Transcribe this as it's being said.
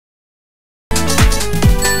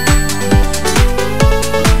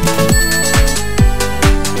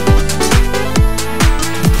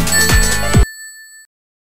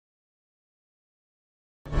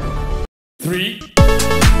3.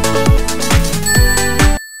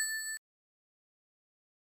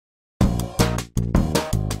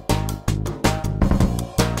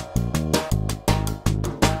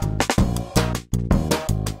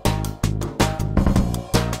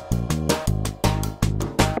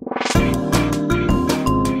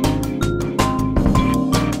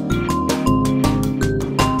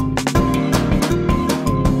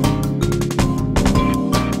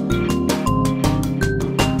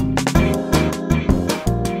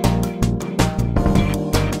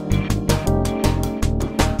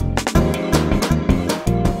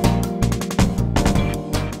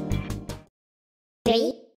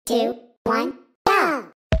 Three, two, one,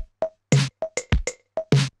 go!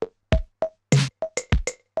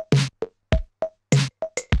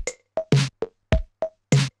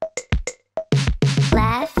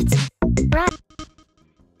 Left, right.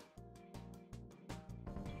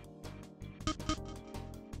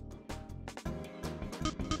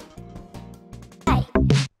 Right.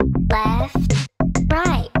 Left,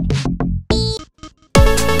 right.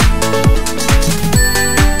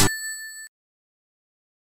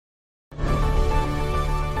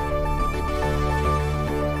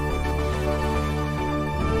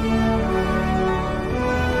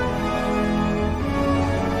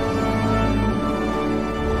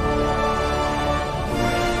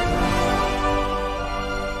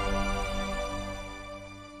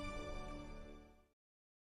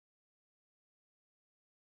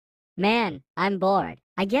 Man, I'm bored.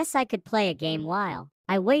 I guess I could play a game while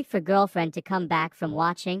I wait for girlfriend to come back from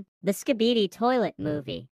watching the Skibidi Toilet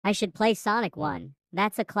movie. I should play Sonic 1.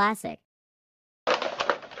 That's a classic.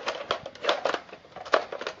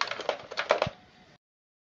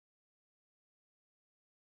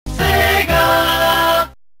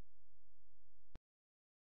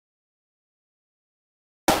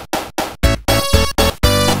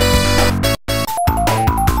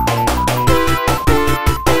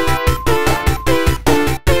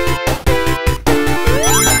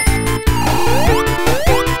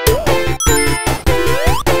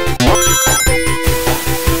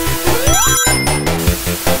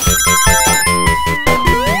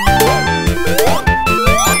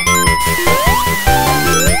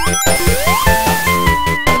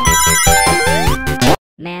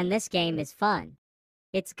 Man, this game is fun.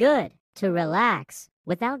 It's good to relax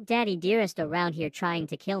without Daddy Dearest around here trying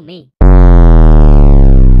to kill me.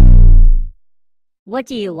 What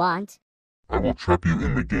do you want? I will trap you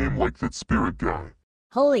in the game like that spirit guy.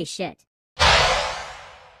 Holy shit.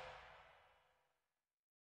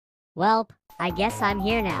 Welp, I guess I'm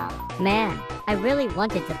here now. Man, I really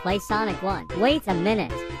wanted to play Sonic 1. Wait a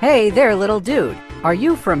minute. Hey there, little dude. Are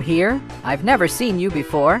you from here? I've never seen you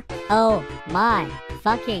before. Oh my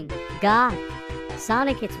fucking god.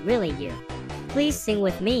 Sonic, it's really you. Please sing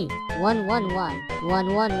with me. 111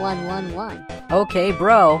 11111. Okay,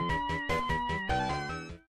 bro.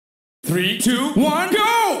 3, 2, 1,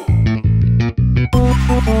 go!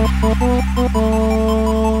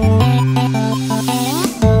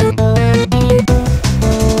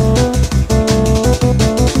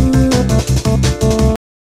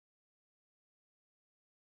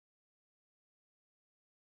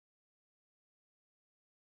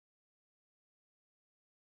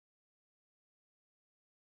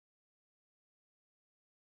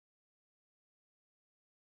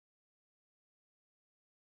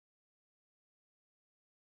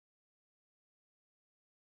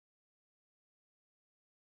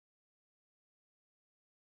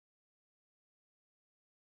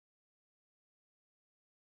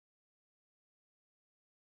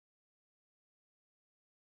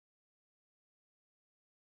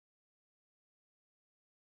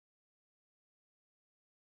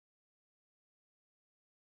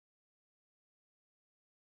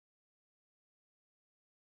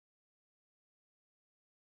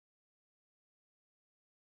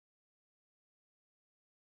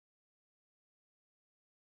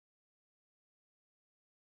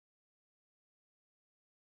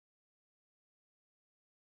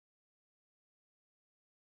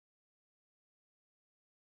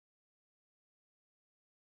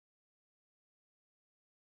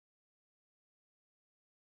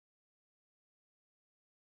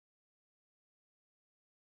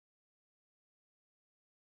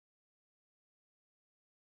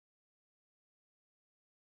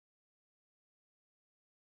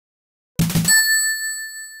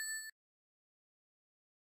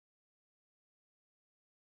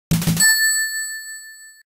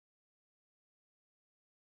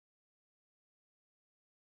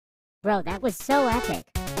 Bro, that was so epic.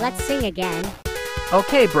 Let's sing again.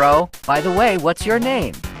 Okay, bro. By the way, what's your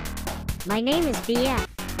name? My name is BF.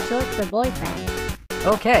 short for boyfriend.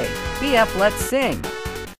 Okay, BF, let's sing.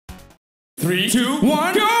 3, 2,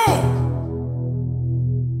 1, go!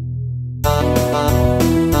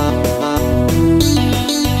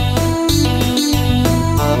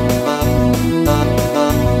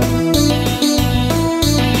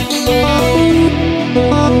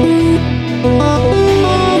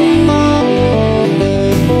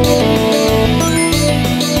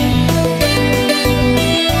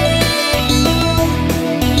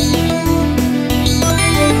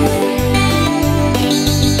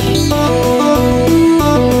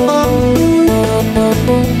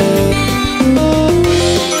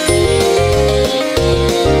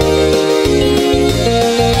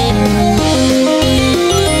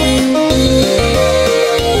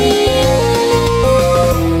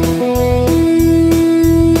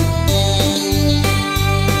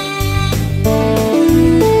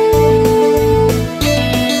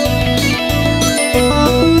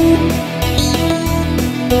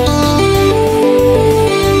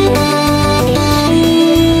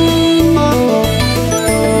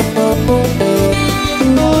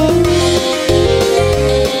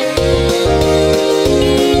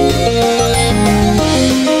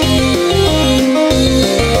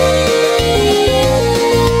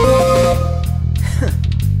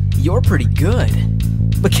 You're pretty good,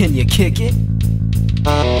 but can you kick it?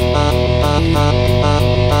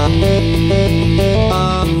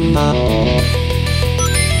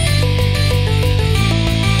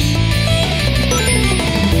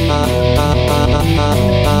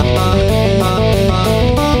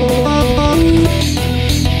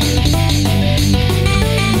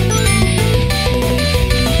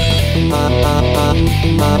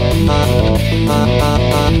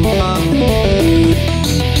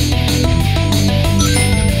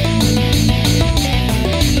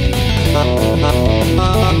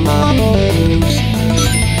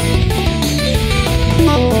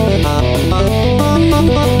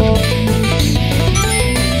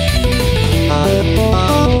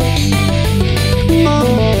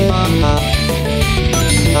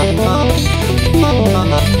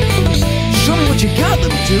 Show me what you got,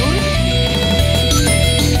 little dude.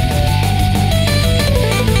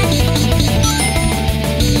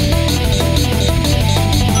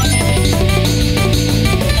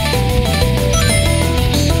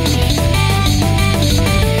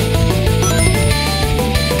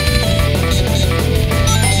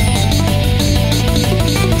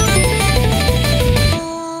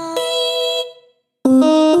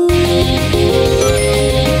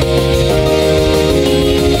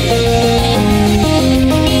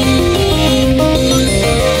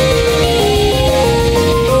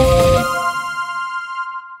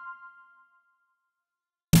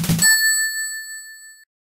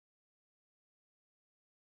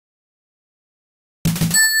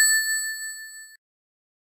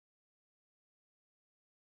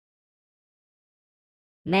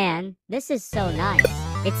 Man, this is so nice.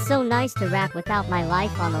 It's so nice to rap without my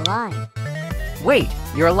life on the line. Wait,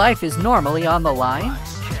 your life is normally on the line?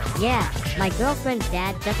 Yeah, my girlfriend's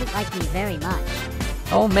dad doesn't like me very much.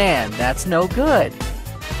 Oh man, that's no good.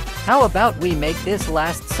 How about we make this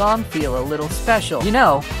last song feel a little special? You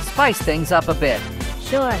know, spice things up a bit.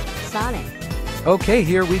 Sure, Sonic. Okay,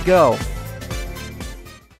 here we go.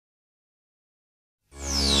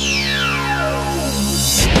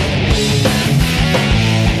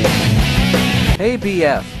 Hey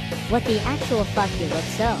BF. What the actual fuck, you look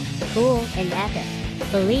so cool and epic.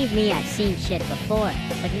 Believe me, I've seen shit before,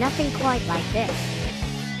 but nothing quite like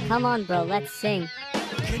this. Come on bro, let's sing.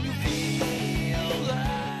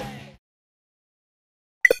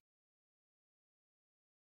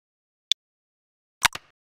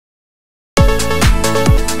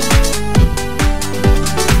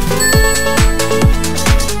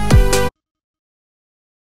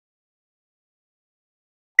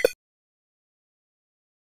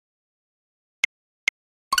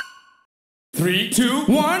 Three, two,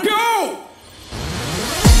 one, go!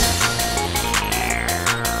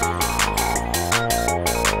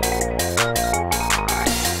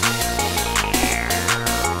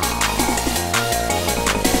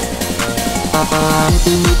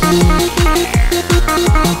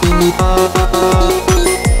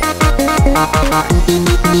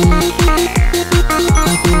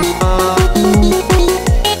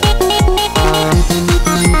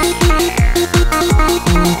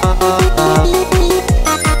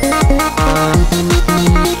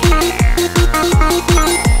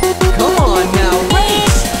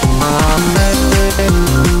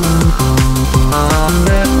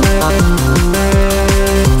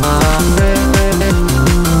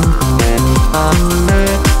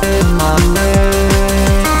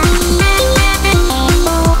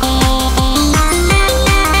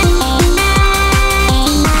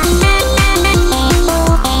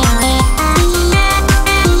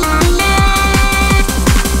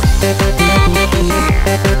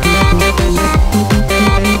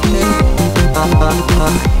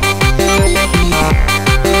 Uh-huh.